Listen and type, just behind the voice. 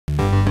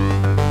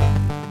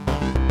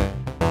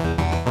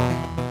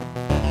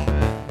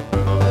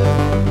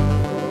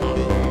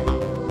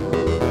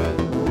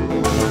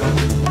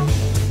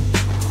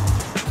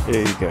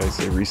Hey guys,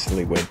 I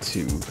recently went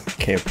to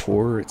Camp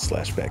Horror at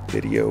Slashback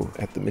Video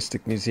at the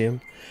Mystic Museum,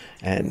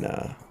 and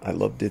I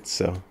loved it,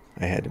 so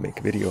I had to make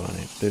a video on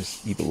it. There's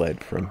Evil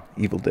Ed from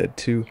Evil Dead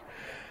 2.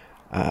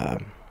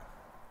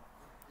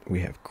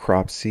 We have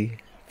Cropsy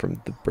from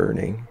The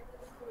Burning.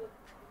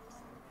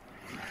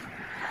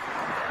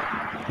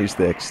 Here's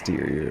the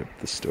exterior of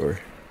the store.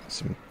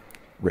 Some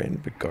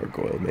random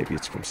gargoyle. Maybe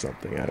it's from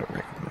something. I don't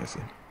recognize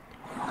it.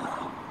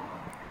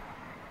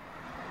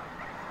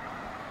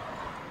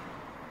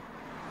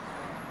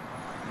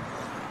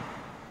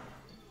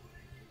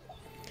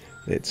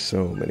 They had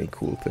so many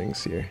cool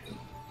things here.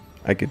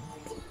 I could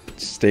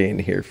stay in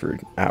here for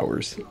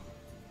hours.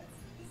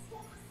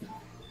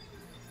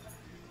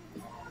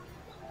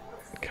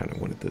 Kind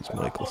of wanted those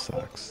Michael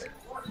socks.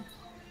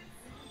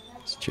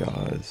 It's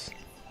Jaws.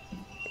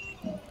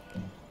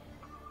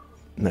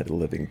 Night of the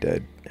Living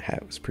Dead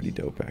hat was pretty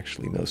dope,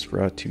 actually.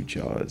 Nosferatu,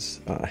 Jaws,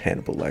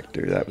 Hannibal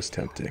Lecter. That was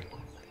tempting.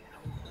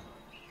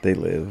 They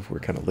live. We're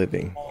kind of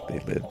living. They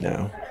live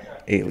now.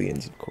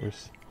 Aliens, of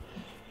course.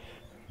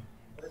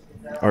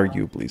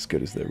 Arguably as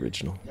good as the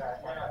original.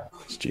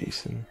 It's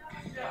Jason.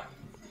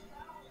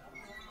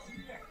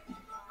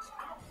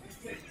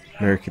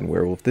 American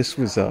Werewolf. This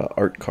was a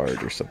art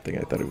card or something.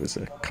 I thought it was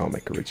a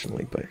comic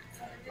originally, but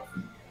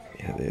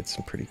yeah, they had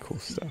some pretty cool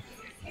stuff.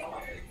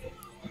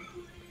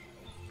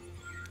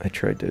 I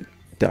tried to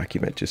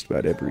document just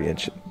about every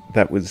inch.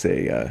 That was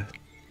a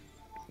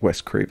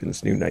Wes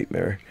Craven's New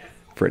Nightmare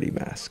Freddy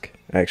mask.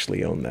 I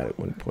actually owned that at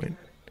one point.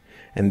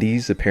 And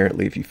these,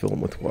 apparently, if you fill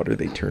them with water,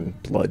 they turn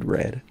blood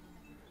red.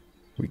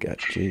 We got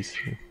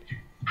Jason.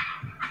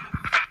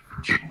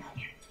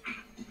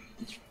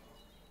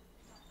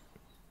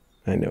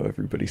 I know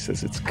everybody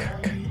says it's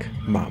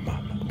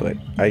mama, but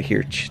I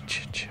hear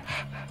ch.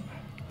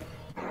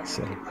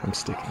 So I'm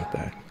sticking with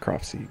that.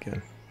 Cropsy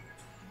again.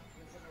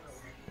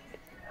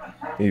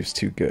 He was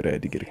too good. I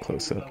had to get a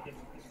close up.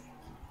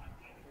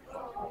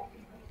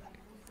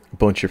 A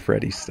bunch of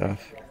Freddy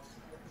stuff.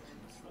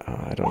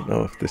 I don't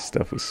know if this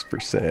stuff was for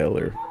sale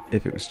or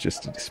if it was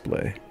just a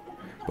display.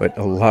 But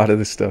a lot of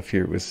the stuff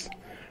here was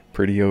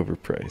pretty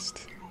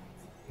overpriced.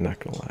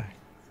 Not gonna lie.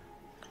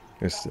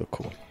 It was still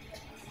cool.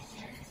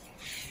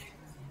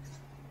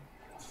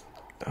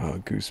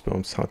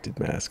 Goosebumps Haunted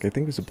Mask. I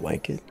think it was a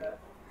blanket.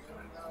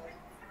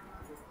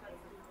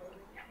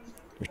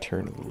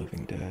 Return of the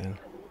Living Dead.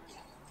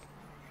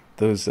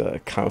 Those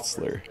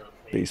counselor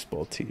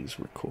baseball tees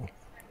were cool.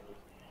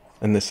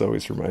 And this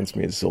always reminds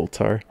me of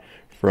Zoltar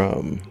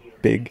from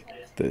Big,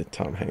 the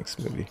Tom Hanks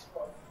movie.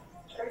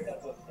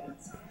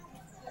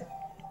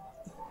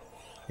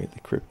 We had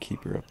the Crypt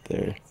Keeper up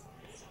there.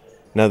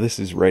 Now this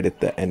is right at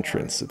the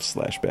entrance of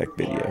Slashback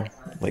Video.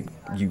 Like,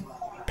 you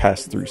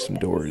pass through some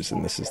doors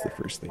and this is the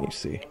first thing you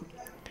see.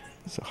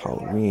 So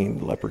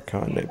Halloween,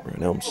 Leprechaun, Nightmare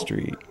on Elm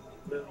Street.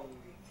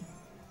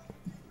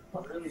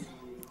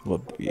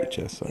 Love the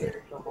VHS on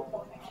it.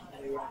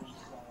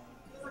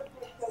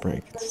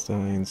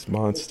 Frankenstein's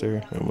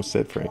Monster. I almost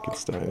said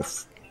Frankenstein.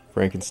 It's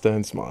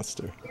Frankenstein's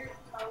Monster.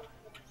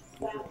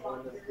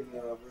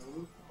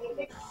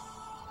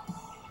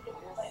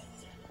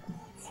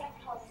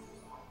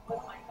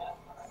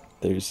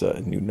 There's a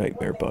New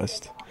Nightmare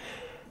bust.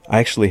 I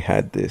actually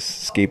had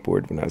this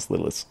skateboard when I was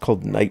little. It's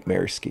called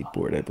Nightmare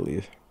Skateboard, I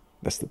believe.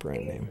 That's the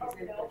brand name.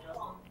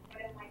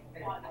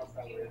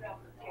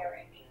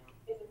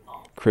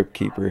 Crypt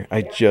Keeper.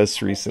 I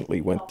just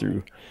recently went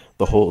through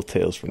the whole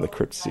Tales from the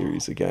Crypt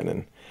series again,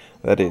 and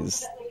that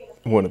is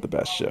one of the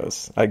best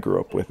shows. I grew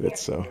up with it,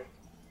 so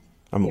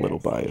I'm a little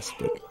biased,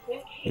 but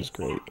it was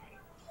great.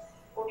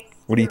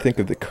 What do you think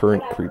of the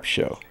current Creep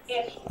show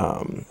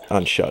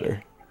on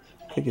Shudder?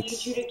 I think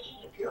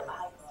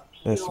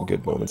that's some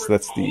good moments.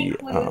 That's the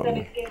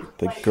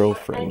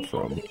girlfriend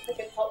from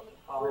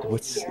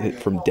what's it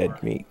from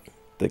Dead Meat,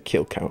 the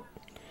kill count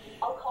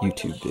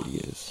YouTube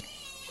videos.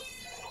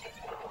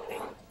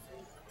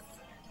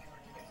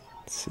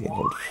 Let's see, an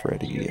old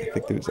Freddy. I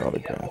think that was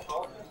autographed.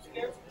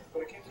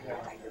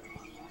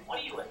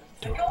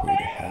 Doorway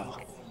to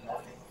Hell.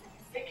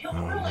 Oh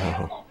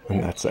no.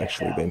 And that's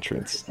actually the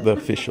entrance, the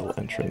official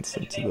entrance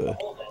into the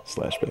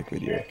Slashback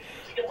Video.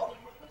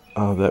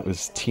 Oh, that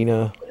was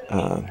Tina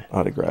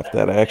autographed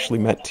that. I actually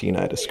met Tina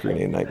at a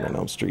screening in Nightmare on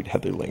Elm Street.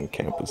 Heather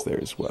Langenkamp was there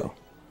as well.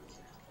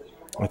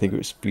 I think it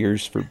was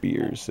Beers for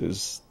Beers. It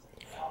was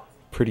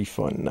a pretty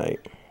fun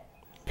night.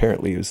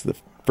 Apparently it was the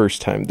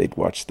first time they'd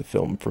watched the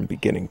film from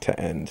beginning to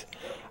end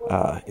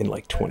in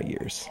like 20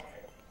 years.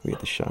 We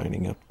had The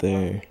Shining up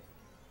there.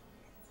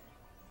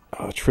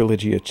 Oh,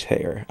 Trilogy of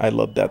Terror. I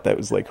loved that. That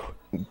was like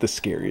the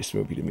scariest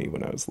movie to me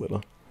when I was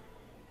little.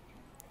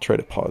 Try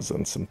to pause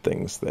on some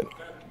things that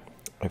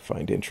I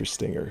find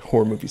interesting, or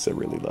horror movies I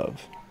really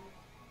love.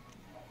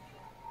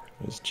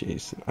 There's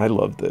Jason. I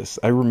love this.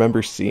 I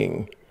remember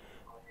seeing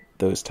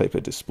those type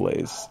of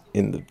displays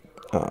in the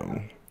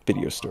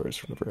video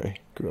stores whenever I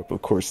grew up.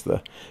 Of course,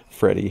 the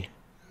Freddy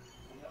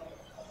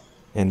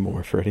and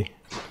more Freddy.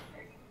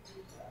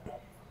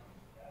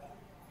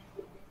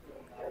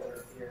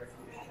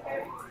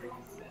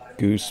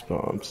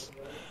 Goosebumps.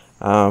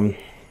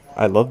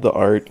 I love the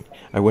art.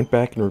 I went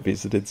back and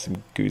revisited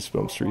some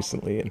Goosebumps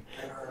recently, and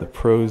the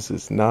prose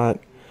is not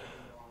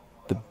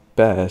the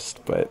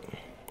best, but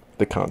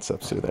the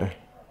concepts are there.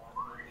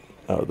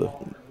 Oh, the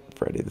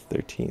Friday the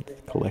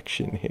 13th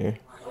collection here.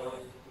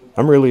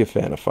 I'm really a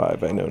fan of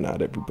 5. I know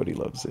not everybody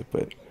loves it,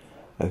 but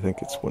I think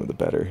it's one of the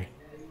better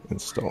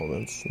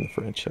installments in the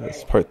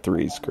franchise. Part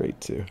 3 is great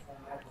too.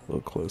 A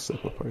little close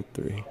up of Part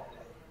 3.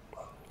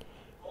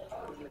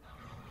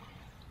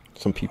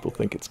 Some people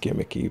think it's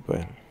gimmicky,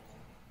 but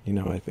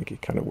I think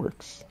it kind of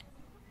works.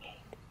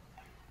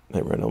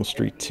 Nightmare on Elm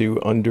Street 2,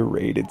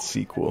 underrated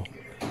sequel.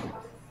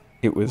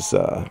 It was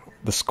the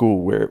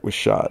school where it was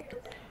shot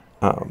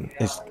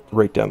is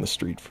right down the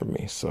street from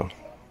me, so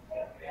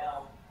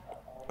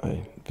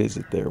I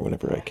visit there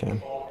whenever I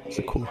can. It's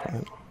a cool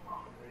hat.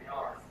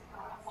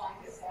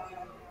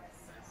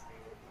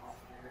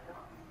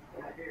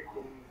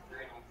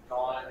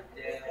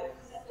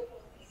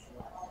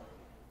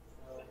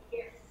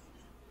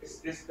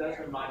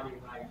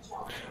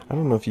 I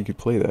don't know if you could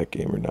play that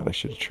game or not. I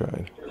should have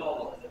tried.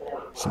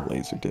 Some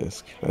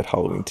Laserdisc. That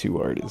Halloween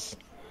 2 art is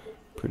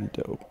pretty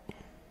dope.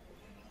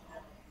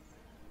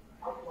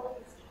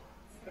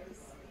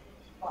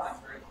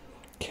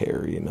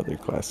 Carrie, another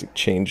classic.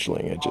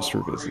 Changeling, I just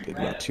revisited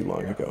not too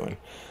long ago, and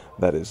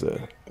that is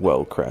a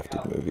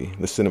well-crafted movie.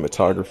 The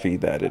cinematography,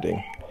 the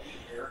editing,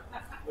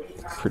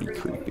 pretty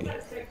creepy.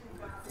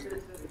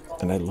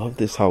 And I love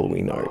this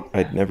Halloween art.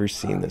 I'd never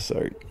seen this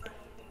art.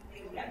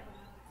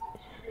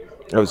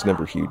 I was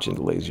never huge into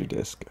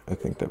Laserdisc. I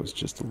think that was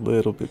just a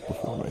little bit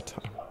before my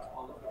time.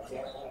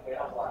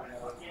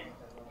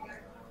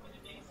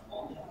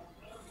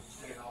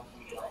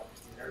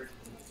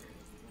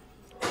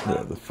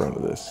 Yeah, the front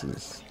of this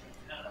is...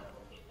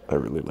 I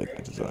really like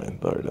the design.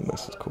 The art on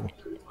this is cool.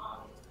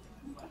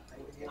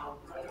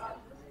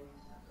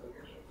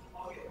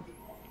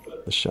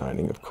 The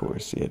Shining, of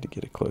course. You had to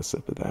get a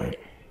close-up of that.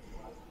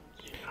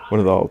 One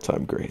of the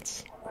all-time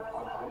greats.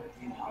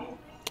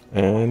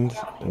 And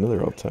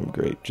another all-time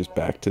great, just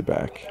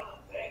back-to-back.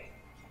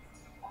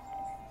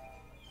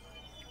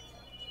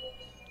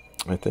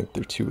 I think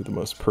they're two of the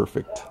most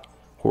perfect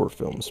horror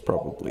films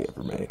probably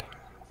ever made.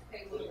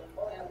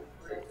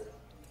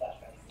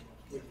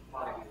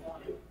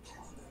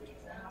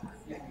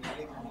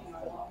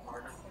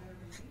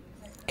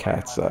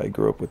 Cat's Eye,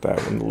 grew up with that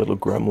one, the little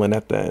gremlin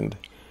at the end,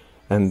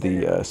 and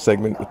the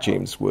segment with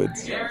James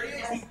Woods.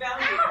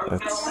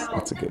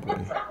 That's a good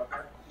one.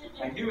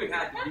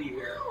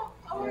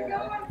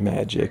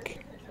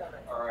 Magic.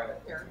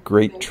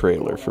 Great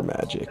trailer for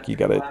Magic. You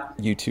gotta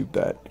YouTube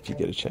that if you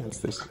get a chance.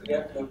 There's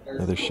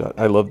another shot.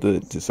 I love the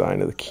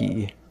design of the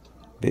key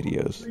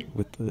videos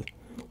with the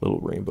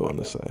little rainbow on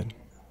the side.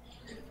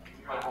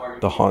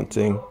 The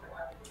Haunting,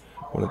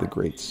 one of the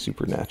great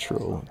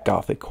supernatural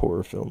gothic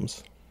horror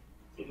films.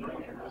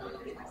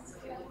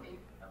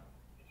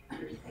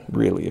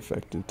 Really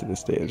effective to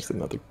this day. There's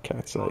another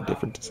Cat's Eye,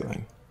 different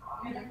design.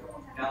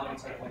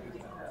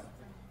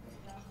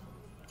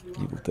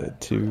 Evil Dead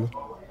 2.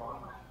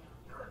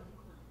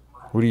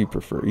 What do you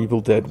prefer, Evil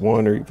Dead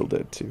 1 or Evil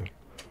Dead 2?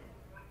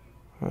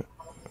 I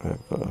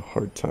have a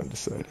hard time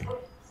deciding.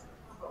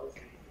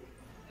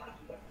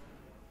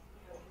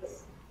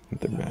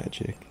 The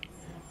Magic.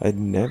 I'd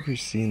never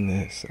seen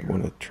this. I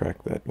want to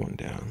track that one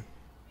down.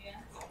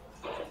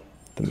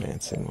 The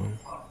Manson one.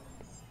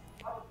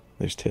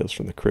 There's Tales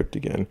from the Crypt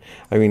again.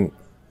 I mean,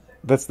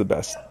 that's the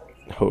best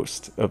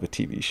host of a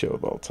TV show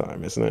of all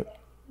time, isn't it?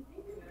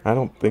 I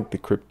don't think the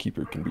Crypt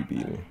Keeper can be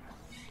beaten.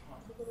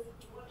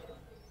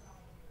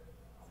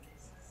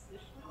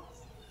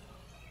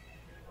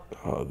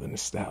 Oh, the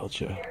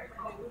nostalgia.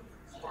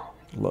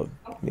 Love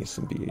me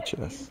some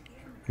VHS.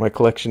 My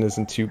collection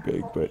isn't too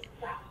big, but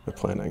I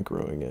plan on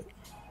growing it.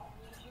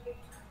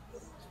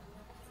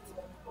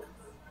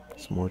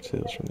 Some more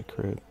Tales from the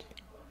Crypt.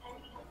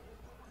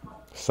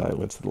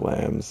 Silence of the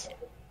Lambs.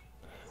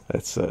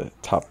 That's a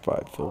top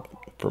 5 film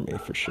for me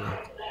for sure.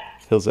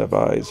 Hills Have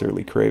Eyes,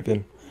 early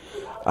Craven.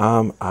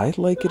 I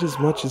like it as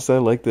much as I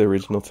like the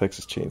original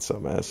Texas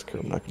Chainsaw Massacre.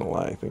 I'm not gonna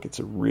lie. I think it's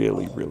a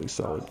really, really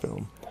solid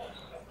film.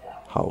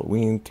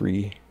 Halloween,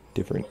 3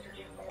 different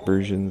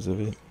versions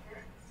of it.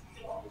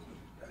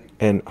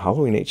 And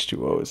Halloween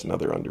H2O is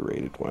another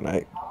underrated one.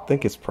 I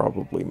think it's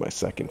probably my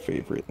second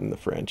favorite in the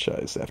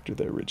franchise after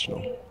the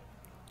original.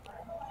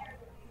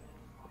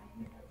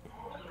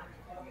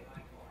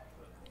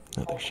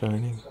 Another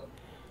Shining.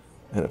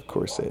 And of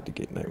course I had to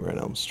get Nightmare on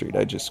Elm Street.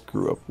 I just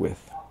grew up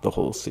with the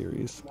whole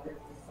series.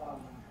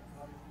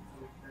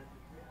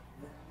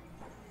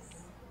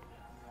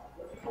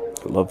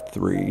 I love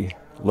 3.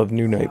 Love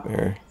New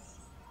Nightmare.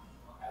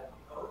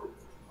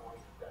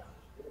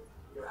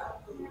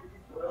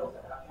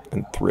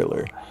 And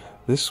Thriller.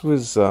 This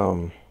was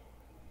a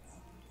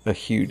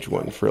huge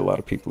one for a lot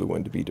of people who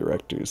wanted to be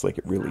directors. Like,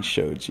 it really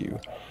showed you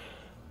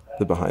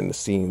the behind the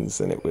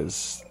scenes, and it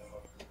was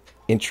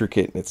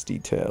intricate in its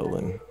detail,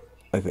 and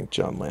I think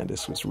John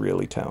Landis was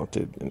really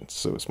talented, and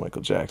so was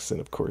Michael Jackson,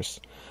 of course.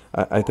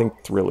 I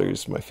think Thriller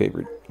is my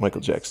favorite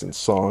Michael Jackson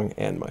song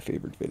and my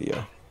favorite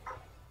video.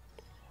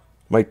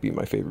 Might be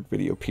my favorite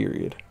video,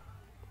 period.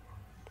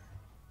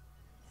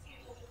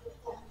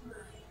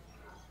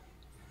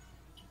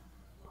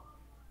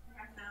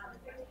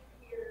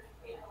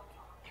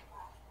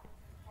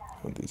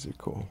 Oh, these are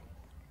cool.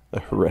 A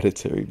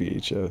Hereditary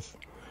VHS.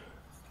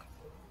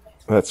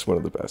 That's one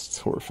of the best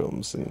horror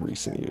films in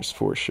recent years,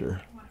 for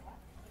sure.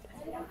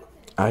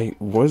 I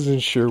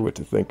wasn't sure what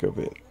to think of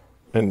it,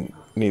 and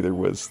neither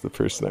was the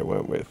person I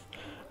went with.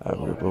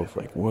 We were both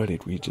like, what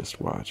did we just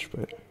watch?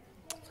 But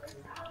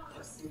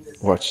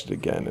watched it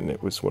again, and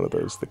it was one of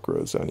those that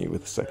grows on you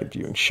with a second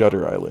viewing.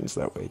 Shutter Island's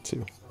that way,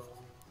 too.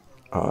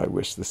 I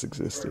wish this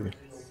existed.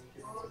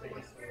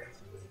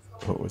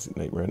 What was it?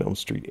 Nightmare on Elm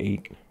Street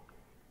 8?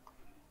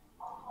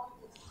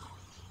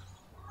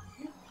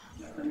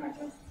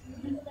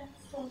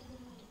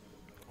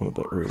 One of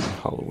the early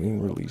Halloween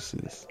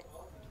releases.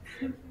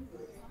 I'm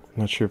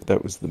not sure if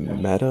that was the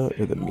meta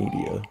or the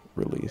media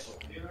release.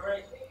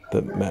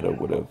 The meta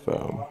would have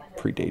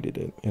predated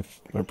it,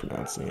 if I'm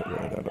pronouncing it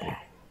right. I don't know.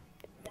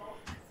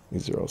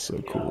 These are all so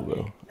cool,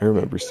 though. I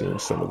remember seeing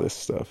some of this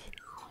stuff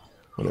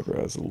whenever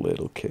I was a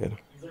little kid.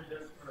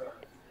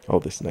 All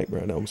this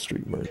Nightmare on Elm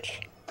Street merch.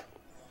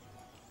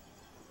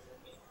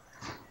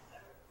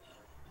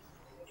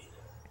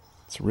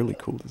 It's a really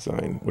cool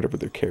design, whatever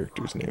their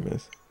character's name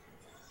is.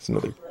 It's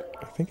another,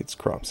 I think it's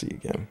Cropsy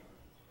again.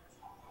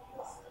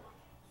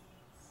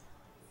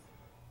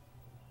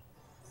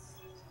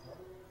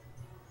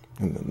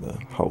 And then the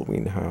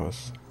Halloween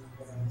house.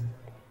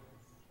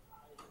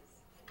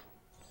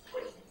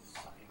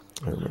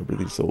 I remember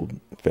these old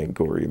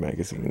Fangoria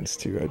magazines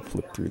too. I'd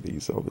flip through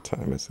these all the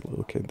time as a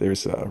little kid.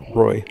 There's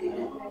Roy.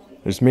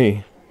 There's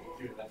me.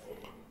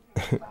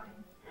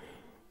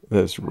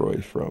 There's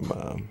Roy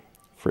from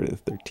Friday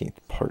the 13th,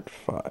 Part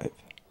 5.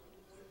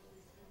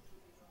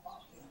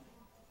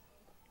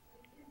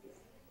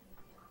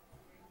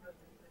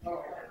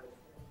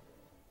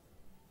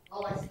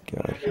 What we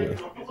got here?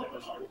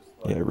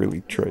 Yeah, I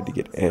really tried to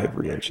get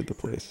every inch of the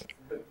place.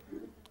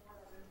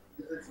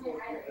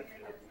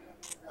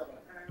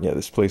 Yeah,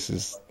 this place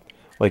is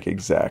like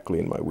exactly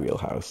in my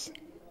wheelhouse.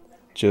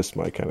 Just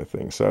my kind of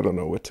thing, so I don't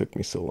know what took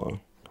me so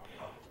long.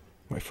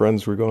 My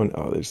friends were going,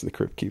 oh, there's the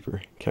Crypt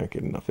Keeper. Can't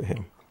get enough of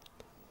him.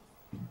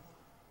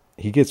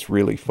 He gets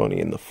really funny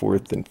in the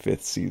 4th and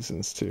 5th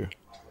seasons, too.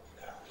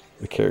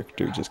 The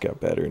character just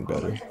got better and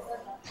better.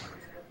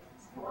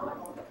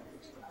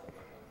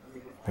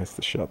 That's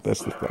the shot.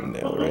 That's the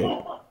thumbnail, right?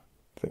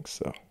 I think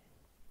so.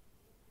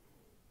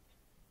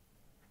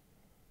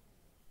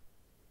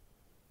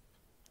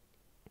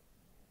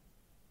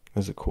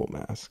 That's a cool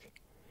mask.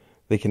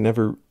 They can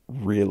never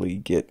really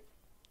get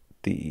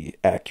the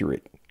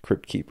accurate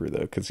Crypt Keeper,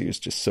 though, because he was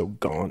just so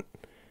gaunt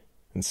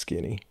and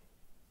skinny.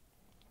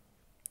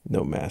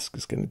 No mask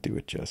is going to do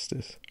it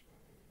justice.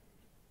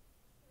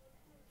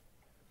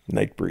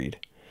 Nightbreed.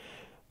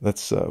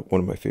 That's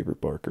one of my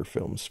favorite Barker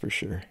films, for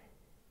sure.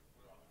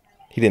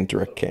 He didn't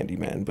direct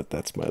Candyman, but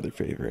that's my other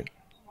favorite.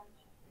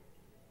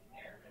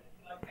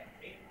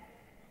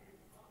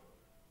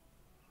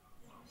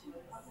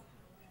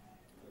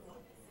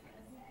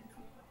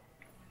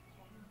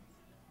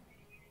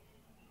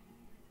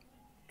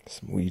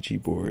 Some Ouija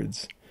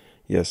boards.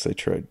 Yes, I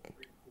tried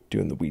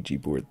doing the Ouija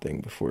board thing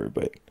before,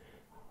 but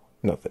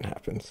nothing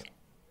happens.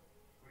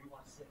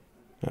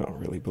 I don't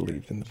really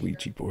believe in the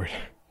Ouija board.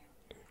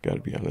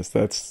 Gotta be honest,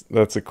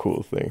 that's a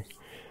cool thing.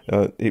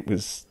 It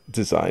was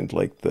designed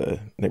like the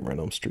Nightmare on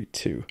Elm Street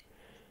 2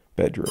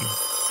 bedroom.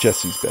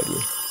 Jesse's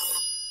bedroom.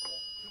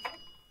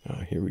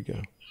 Here we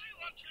go.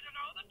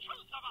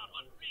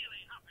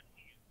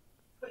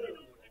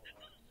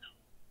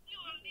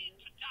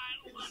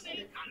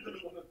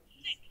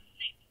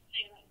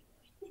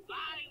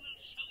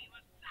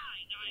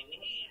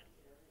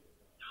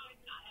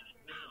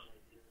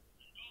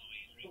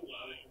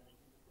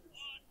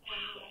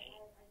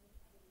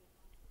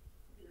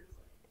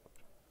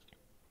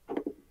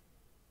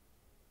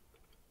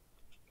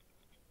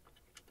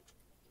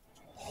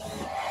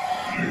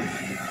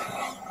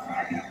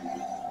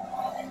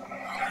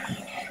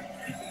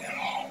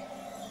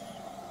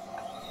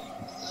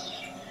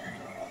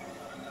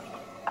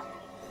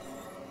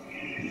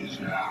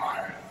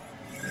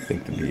 I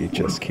think the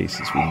VHS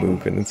cases were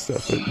moving and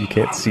stuff, but you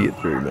can't see it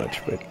very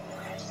much, but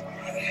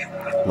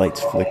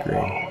lights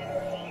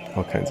flickering,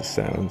 all kinds of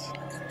sounds.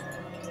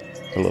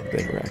 I love the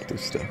interactive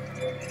stuff.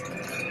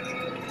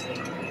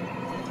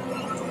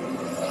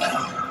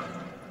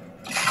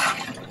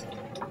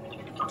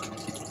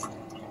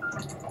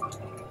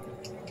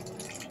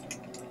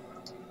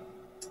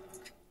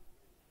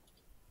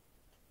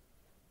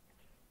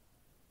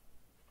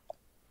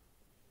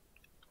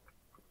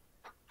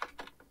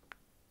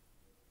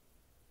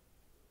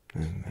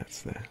 And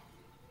that's that.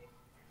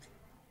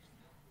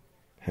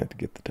 Had to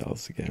get the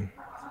dolls again.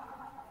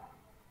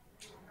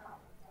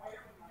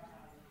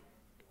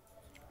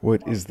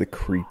 What is the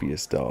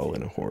creepiest doll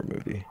in a horror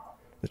movie?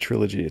 The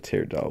Trilogy of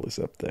Terror doll is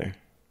up there.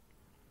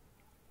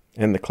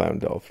 And the clown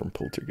doll from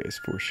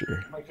Poltergeist, for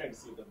sure.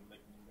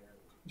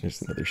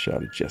 There's another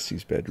shot of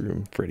Jesse's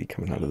bedroom. Freddy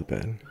coming out of the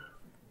bed.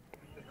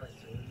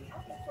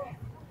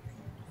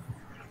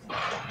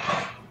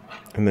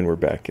 And then we're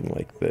back in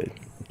like the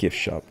gift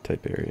shop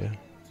type area.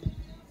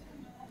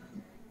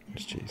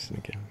 There's Jason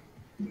again.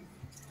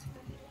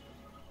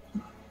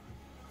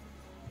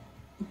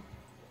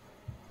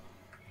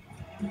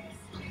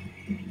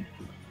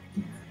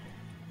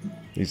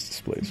 These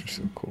displays are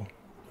so cool.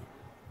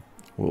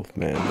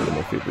 Wolfman, one of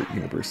my favorite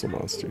Universal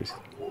monsters.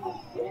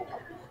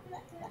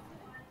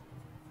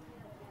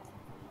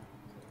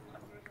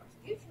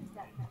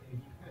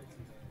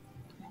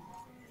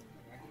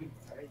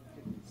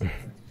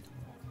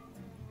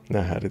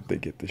 Now, how did they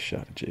get this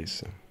shot of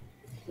Jason?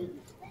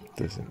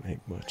 Doesn't make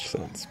much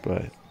sense,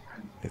 but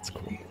it's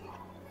cool.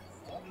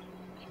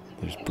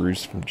 There's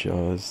Bruce from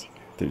Jaws.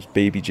 There's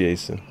baby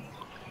Jason.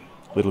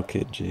 Little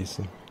kid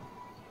Jason.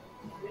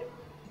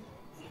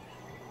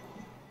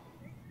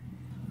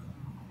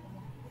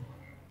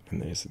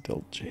 And there's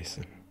adult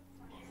Jason.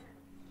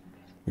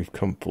 We've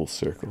come full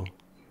circle.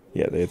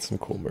 Yeah, they had some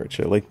cool merch.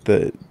 I like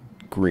the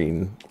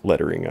green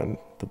lettering on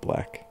the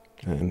black.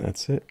 And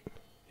that's it.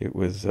 It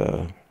was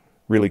a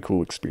really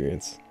cool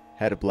experience.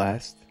 Had a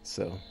blast,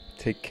 so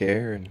take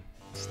care and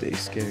stay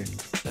scared.